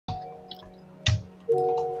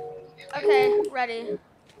Okay, ready.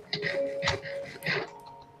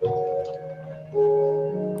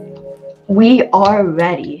 We are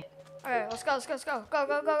ready. Alright, let's go, let's go, let's go. Go,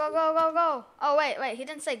 go, go, go, go, go, go. Oh, wait, he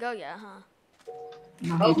didn't say go yet, huh?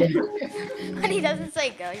 No, he Oh, didn't. But he doesn't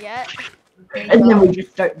say go yet. okay, And then go. we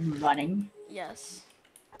just start running. Yes.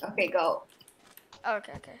 Okay, go. Oh,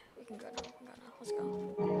 okay, okay. We can go now, we can go now. Let's go.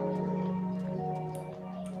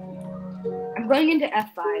 I'm going into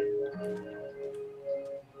F5.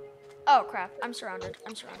 Oh, crap. I'm surrounded.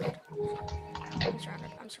 I'm surrounded. I'm surrounded.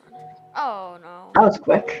 I'm surrounded. Oh, no. That was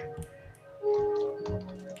quick.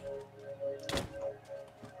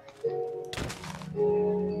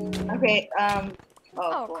 Okay,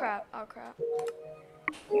 Oh, boy. crap. Oh, crap.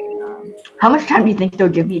 Okay, How much time do you think they'll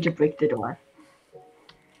give me to break the door?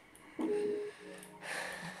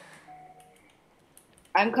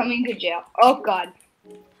 I'm coming to jail. Oh, God.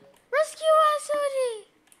 Rescue us, Odie!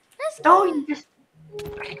 Rescue No, us! you just.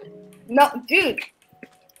 No, dude.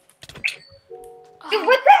 Dude, Oh,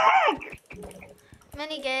 what the heck?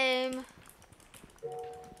 mini game.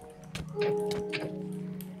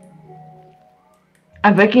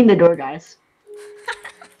 I'm breaking the door, guys.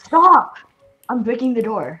 Stop! I'm breaking the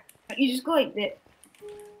door. You just go like this.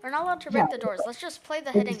 We're not allowed to break Yeah. the doors. Let's just play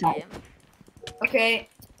the hidden Exactly. game. Okay.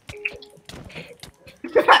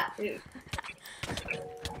 Dude.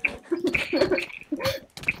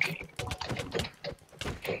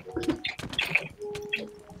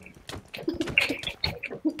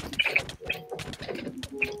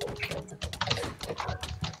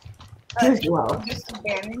 Here's well. Just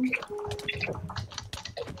abandoned.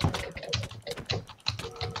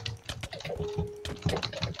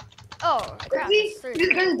 Oh, crap. See, It's three. who's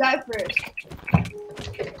gonna die first?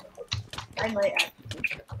 I'm late.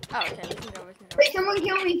 Oh, okay. We can go. We can go. Wait, someone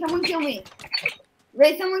kill me! Someone kill me!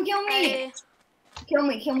 Wait, someone kill me! Hey. Kill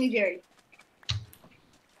me, Jerry.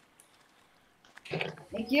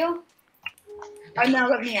 Thank you. Oh, now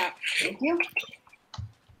let me out. Thank you.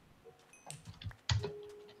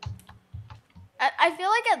 I feel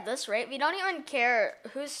like at this rate, we don't even care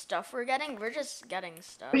whose stuff we're getting. We're just getting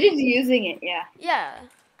stuff. We're just using it, yeah. Yeah.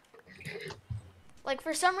 Like,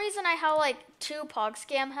 for some reason, I have, like, 2 Pog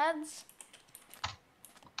Scam heads.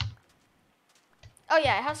 Oh,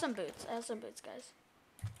 yeah, I have some boots. I have some boots, guys.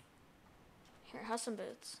 Here, have some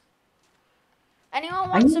boots. Anyone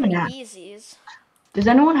want need some an axe. Yeezys? Does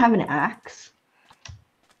anyone have an axe?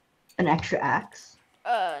 An extra axe?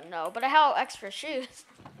 No, but I have extra shoes.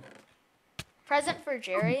 Present for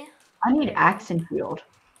Jerry. I need axe and shield.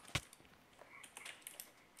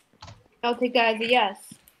 I'll take that as a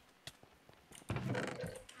yes.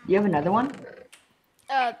 You have another one?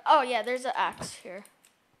 Oh, yeah, there's an axe here.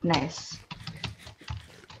 Nice.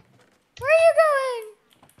 Where are you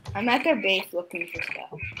going? I'm at their base looking for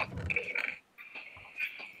stuff.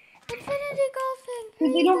 Infinity golfing.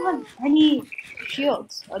 Because they don't have any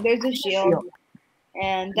shields. Oh, there's a shield.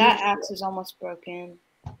 And that axe is almost broken.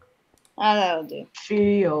 Ah, that'll do.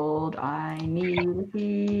 Shield. I need a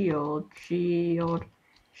shield. Shield.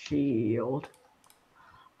 Shield.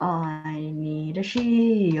 I need a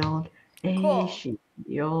shield. A Cool.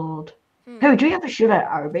 shield. Hey, do we have a shield at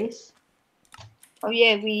our base? Oh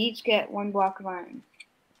yeah, we each get 1 block of iron.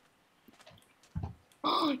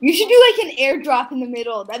 You should do like an airdrop in the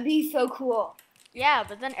middle. That'd be so cool. Yeah,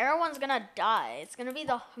 but then everyone's gonna die. It's gonna be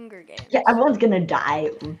the Hunger Games. Yeah, everyone's gonna die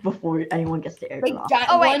before anyone gets to airdrop.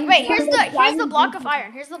 Oh wait, here's the block of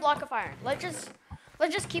iron. Here's the block of iron. Let's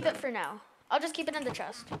just keep it for now. I'll just keep it in the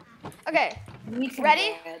chest. Okay.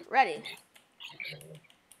 Ready? Ready.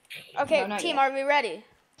 Okay, No, team, yet. are we ready?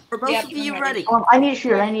 Are both of you ready? I need a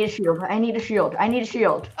shield. I need a shield. I need a shield. I need a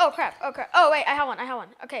shield. Oh crap. Oh crap. Oh wait, I have one. I have one.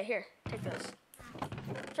 Okay, here. Take this.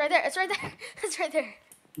 It's right there. It's right there. It's right there.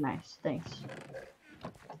 Nice. Thanks.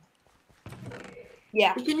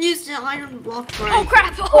 Yeah. You can use the iron block for Oh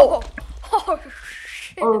crap. Oh. Oh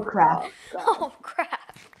shit. Oh crap. Oh crap.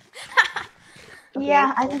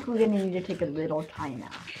 Yeah, I think we're gonna need to take a little time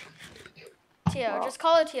out. Tio, just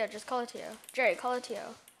call it Tio. Just call it Tio. Jerry, call it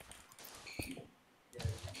Tio.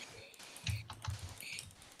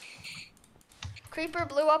 Creeper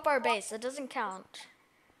blew up our base. It doesn't count.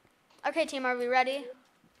 Okay, team, are we ready?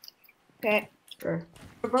 Okay. Sure.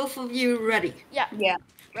 Are both of you ready? Yeah. Yeah.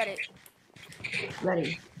 Ready.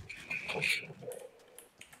 Ready.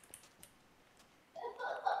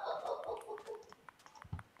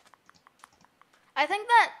 I think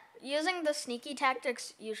that using the sneaky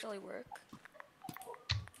tactics usually work.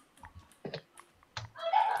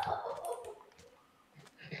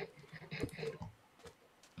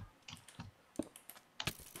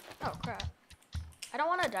 Oh crap. I don't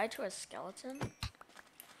want to die to a skeleton.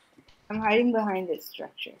 I'm hiding behind this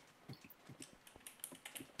structure.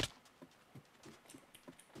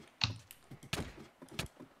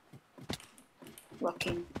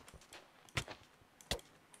 looking.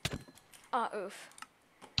 Oh, oof.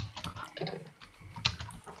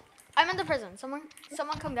 I'm in the prison. Someone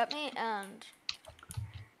come get me and.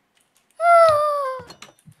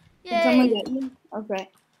 Can someone Yay! get me? Okay.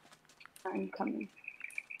 I'm coming.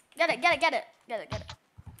 Get it! Get it! Get it! Get it! Get it!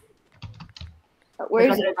 Where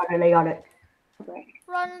is it? I got it. Okay.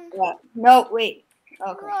 Run! Yeah. No, wait.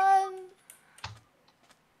 Okay. Run!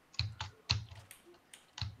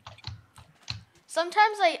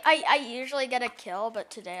 Sometimes I usually get a kill,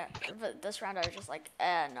 but this round I was just like,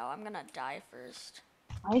 no, I'm gonna die first.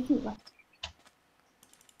 I think that.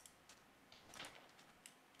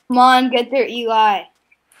 Come on, get there, Eli.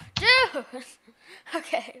 Dude!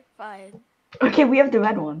 Okay, fine. Okay, we have the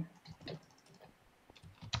red one.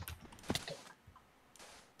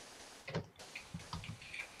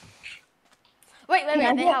 Wait,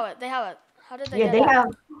 Yeah, they yeah. have it. They have it. How did they Yeah, get they it? have.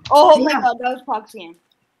 Oh Yeah. my god, that was Proxy.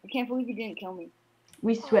 I can't believe you didn't kill me.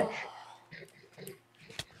 We switch.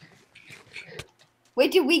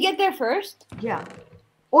 Wait, did we get there first? Yeah.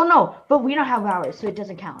 Well, no, but we don't have ours, so it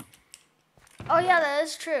doesn't count. Oh yeah, that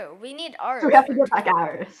is true. We need ours. So we have to get back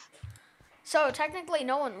ours. So technically,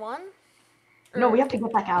 no one won. No, we have to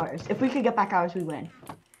get back ours. If we could get back ours, we win.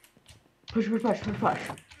 Push, push, push, push, push.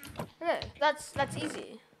 Okay, that's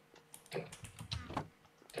easy.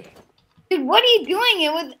 Dude, what are you doing?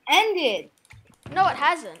 It was ended. No, it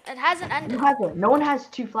hasn't. It hasn't ended. Who has it? No one has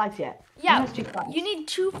 2 flags yet. No Yeah, one has 2 flags. you need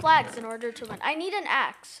 2 flags in order to win. I need an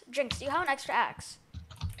axe. Jinx, do you have an extra axe?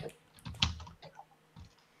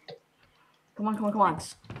 Come on, come on, come on.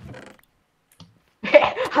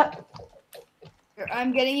 Here,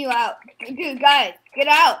 I'm getting you out. Dude, guys, get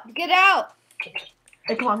out. Get out.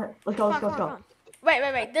 Hey, come on, let's go, let's go, Come let's on, go. come on.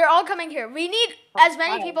 Wait. They're all coming here. We need as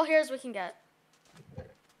many fine. people here as we can get.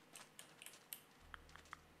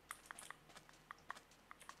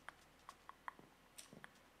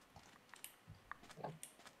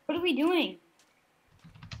 What are we doing?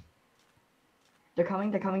 They're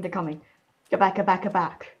coming, they're coming, they're coming. Get back, get back, get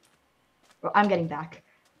back. Well, I'm getting back.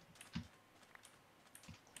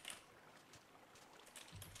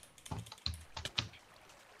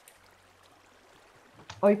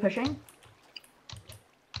 Are you pushing?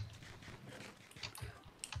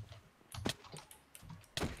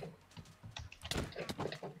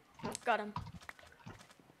 Got him.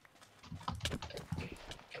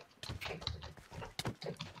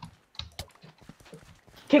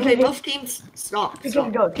 Kick Okay, it, both teams stop. kick it,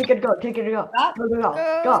 Stop. go, kick it, go, kick it, go. Stop. Go, go, go,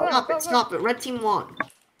 Go, go. go. Stop it, stop it. Red team won.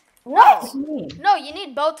 What? do you mean? No, you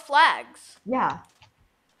need both flags. Yeah,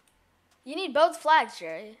 You need both flags,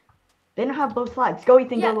 Jerry. they don't have both flags. Go,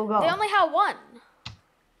 Ethan, Yeah, go, go, go. they only have one.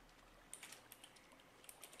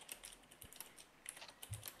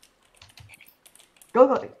 Go,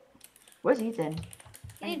 go. Where's Ethan?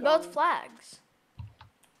 You need both flags.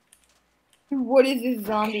 What is this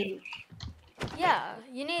zombie? Yeah,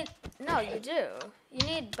 you need. No, you do. You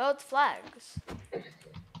need both flags.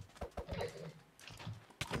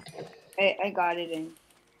 I got it in.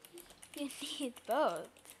 You need both,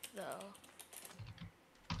 though.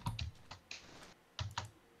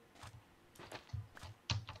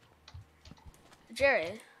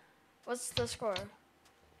 Jerry, what's the score?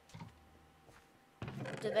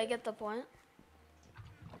 Did they get the point?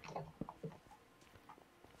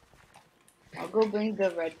 I'll go bring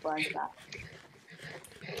the red flag back.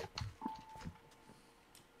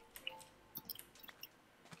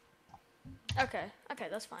 Okay,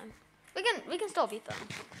 that's fine. We can still beat them.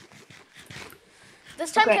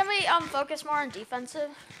 This time, Okay. can we focus more on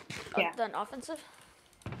defensive Yeah. than offensive?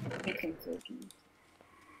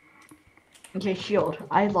 Okay, shield.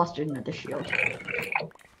 I lost another shield.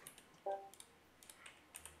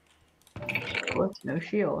 What's no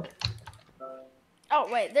shield? Oh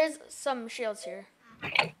wait, there's some shields here.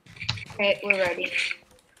 Okay, we're ready.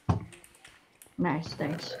 Nice,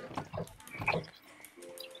 thanks.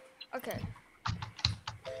 Okay.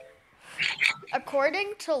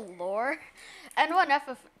 According to lore,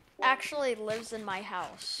 N1FF actually lives in my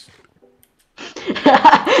house.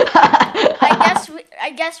 I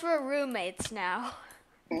guess we're roommates now.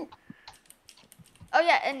 Oh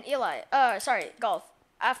yeah, and Eli. Sorry, golf.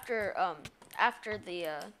 After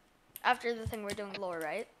the thing we're doing lore,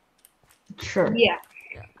 right? Sure. Yeah.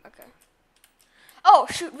 Yeah. Okay. Oh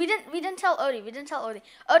shoot, we didn't tell Odie. We didn't tell Odie.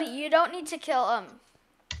 Odie, you don't need to kill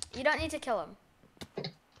You don't need to kill him.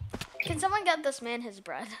 Can someone get this man his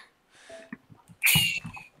bread?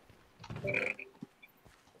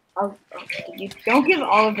 You don't give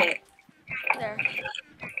all of it. There.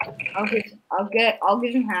 I'll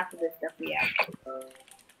give him half of the stuff we have.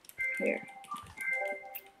 Here.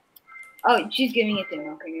 Oh, she's giving it to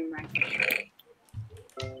him. Okay, never mind.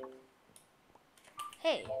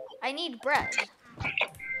 Hey, I need bread.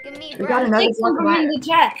 Give me We got bread. another Take some block of from in iron. the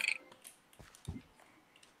chest.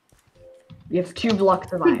 We have 2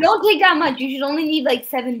 blocks of Dude, iron. don't take that much. You should only need like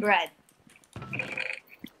 7 bread.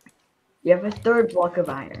 We have a 3rd block of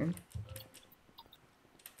iron.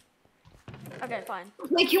 Okay, fine.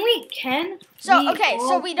 Wait, can So we okay,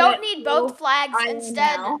 so all we don't put need both full flags iron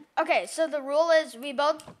instead. now? Okay, so the rule is we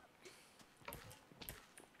both.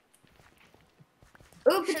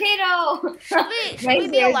 Ooh, potato! Should Right we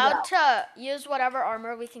be here, allowed though. to use whatever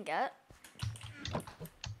armor we can get?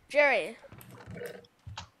 Jerry,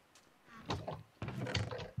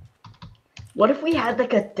 What if we had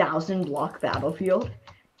like a 1,000 block battlefield,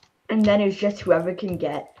 and then it's just whoever can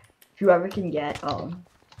get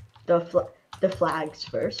the flags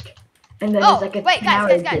first, and then Oh, it's like a wait,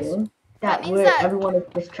 10-hour guys. game That means where that- everyone is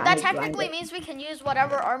just trying that to grind technically it. means we can use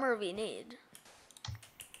whatever armor we need.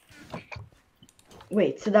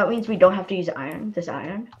 Wait, so that means we don't have to use iron? This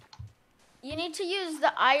iron? You need to use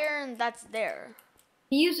the iron that's there.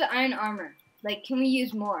 We use the iron armor. Like, can we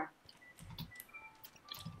use more?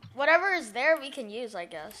 Whatever is there, we can use, I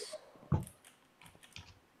guess.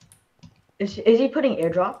 Is he putting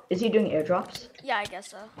airdrop? Is he doing airdrops? Yeah, I guess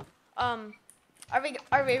so. Are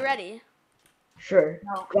we ready? Sure.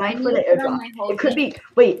 No. Grind I for the need to put on airdrop. my whole It could thing. be.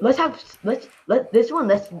 Wait. Let's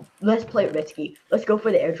play it risky. Let's go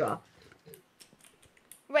for the airdrop.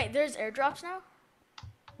 Wait, there's airdrops now?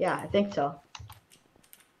 Yeah, I think so.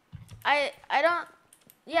 I don't.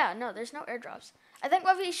 Yeah, no, there's no airdrops. I think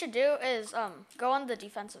what we should do is go on the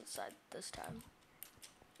defensive side this time.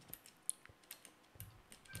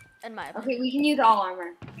 In my opinion. Okay, we can use all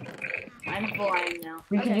armor. I'm full iron now.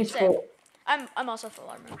 We can Okay, use same. full. I'm also full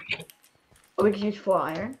armor. We can use full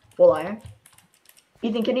iron. Full iron.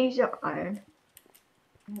 Ethan, can you use your iron?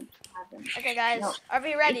 Okay, guys, No. are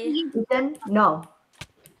we ready? Ethan, no.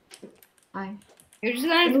 You're just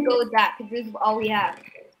gonna have to go with that because this is all we have.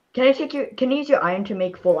 Can I take your? Can you use your iron to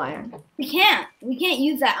make full iron? We can't. We can't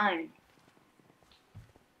use that iron.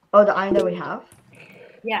 Oh, the iron that we have.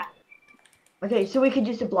 Yeah. Okay, so we could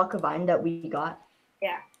use the block of iron that we got.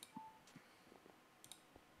 Yeah.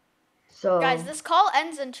 So Guys, this call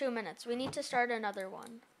ends in 2 minutes. We need to start another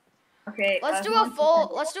one. Okay. Let's do who a wants to full.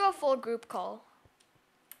 start? Let's do a full group call.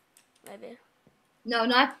 Maybe. No,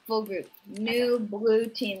 not full group. New blue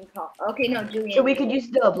team call. Okay, no, Julian. So we could use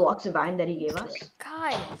the blocks of iron that he gave us.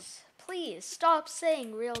 Guys, please stop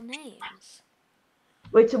saying real names.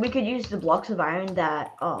 Wait, so we could use the blocks of iron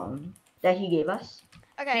that he gave us.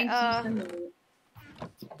 Okay. Jinx,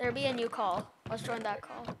 There'll be a new call. Let's join that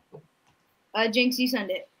call. Jinx, you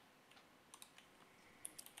send it.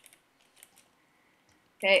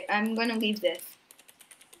 Okay, I'm gonna leave this.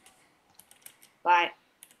 Bye.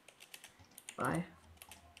 Bye.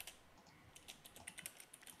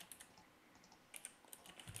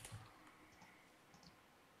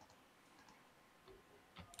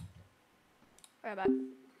 Right back.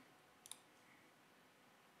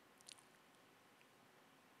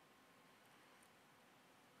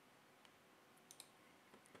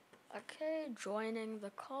 Okay, joining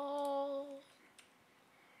the call.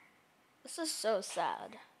 This is so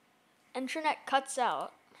sad. Internet cuts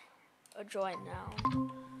out. Oh, join now.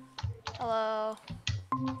 Hello.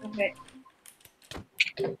 Okay.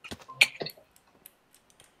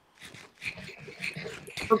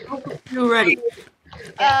 You ready?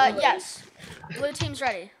 Yes. Blue team's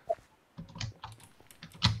ready.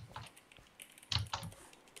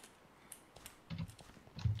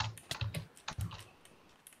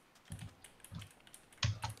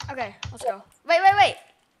 Okay, let's go. Wait.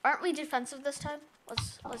 Aren't we defensive this time?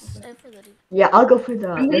 Let's stay for the defense. Yeah, I'll go for the.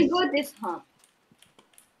 I'm gonna go with this hump.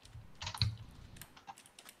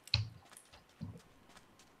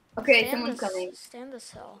 Okay, someone's coming. Stand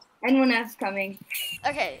this hill. N1F's coming.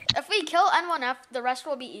 Okay, if we kill N1F, the rest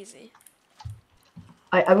will be easy.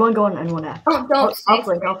 Everyone go on N1F. Oh, don't I'll stay.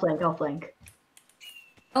 flank. I'll flank.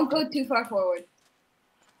 Don't go too far forward.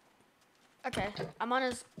 Okay, I'm on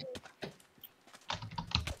his.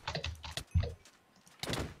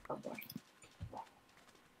 Oh boy.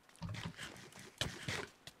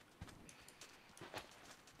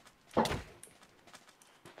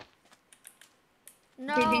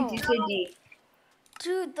 No, Okay, Jinx, you said D.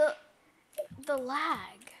 dude, the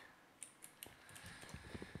lag.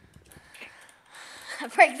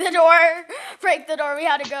 Break the door! Break the door! We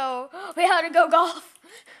had to go. We had to go golf.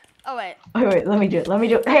 Oh wait, Oh, wait, let me do it.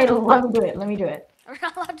 Hey, let me do it. we're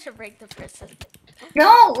not allowed to break the person.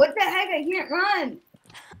 No, what the heck? I can't run.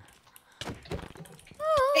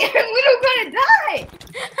 We're gonna die.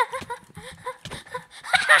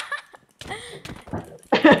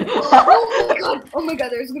 Oh my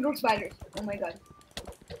god! There's little spiders. Oh my god!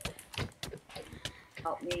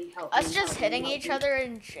 Help me, help Us me. just help me, hitting help each me. other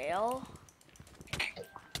in jail.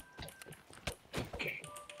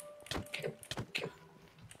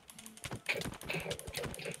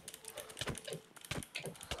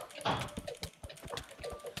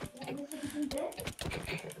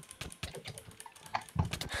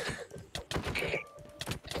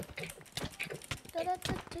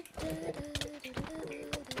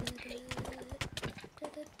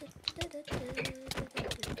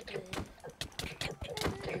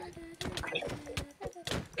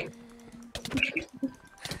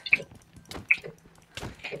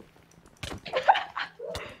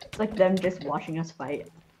 It's like them just watching us fight.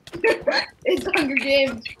 It's Hunger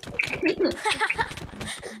Games.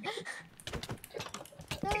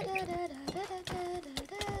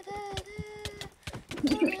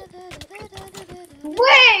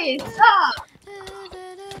 Wait, stop.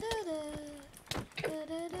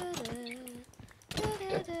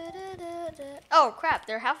 Oh crap,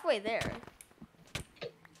 they're halfway there.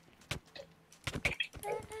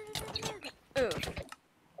 Ooh.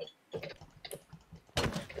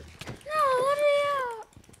 No, let me out.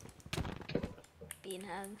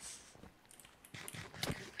 Beanheads.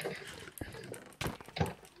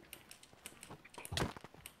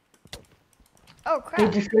 Oh They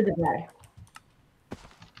crap. destroyed the bed.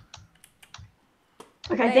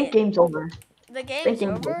 Okay, I think Wait. game's over. The I think game's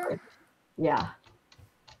game's over? Yeah.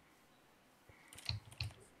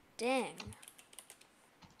 Dang.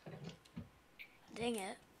 Dang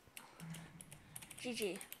it.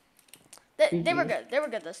 GG. They were GG. good. They were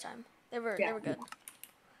good this time. They were Yeah. good.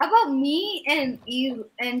 How about me and Eve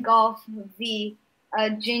and Golf v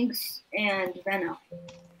Jinx and Venom?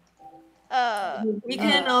 You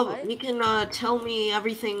fight? can tell me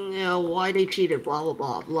everything why they cheated. Blah blah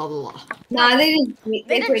blah blah blah. Nah, they didn't cheat.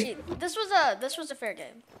 They didn't played. cheat. This was a fair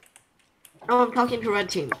game. No, I'm talking to red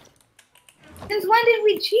team. Since when did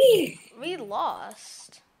we cheat? We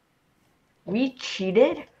lost. We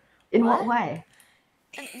cheated? In what What? way?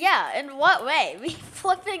 And yeah, in what way? We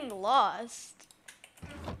flipping lost.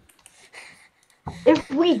 If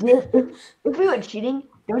we were cheating,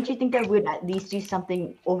 don't you think that we'd at least do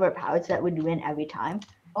something overpowered so that we'd win every time?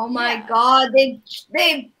 Oh my Yeah. God!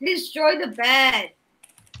 They destroyed the bed.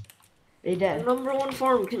 They did. Number one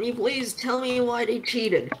form, can you please tell me why they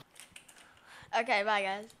cheated? Okay, bye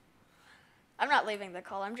guys. I'm not leaving the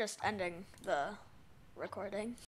call. I'm just ending the recording.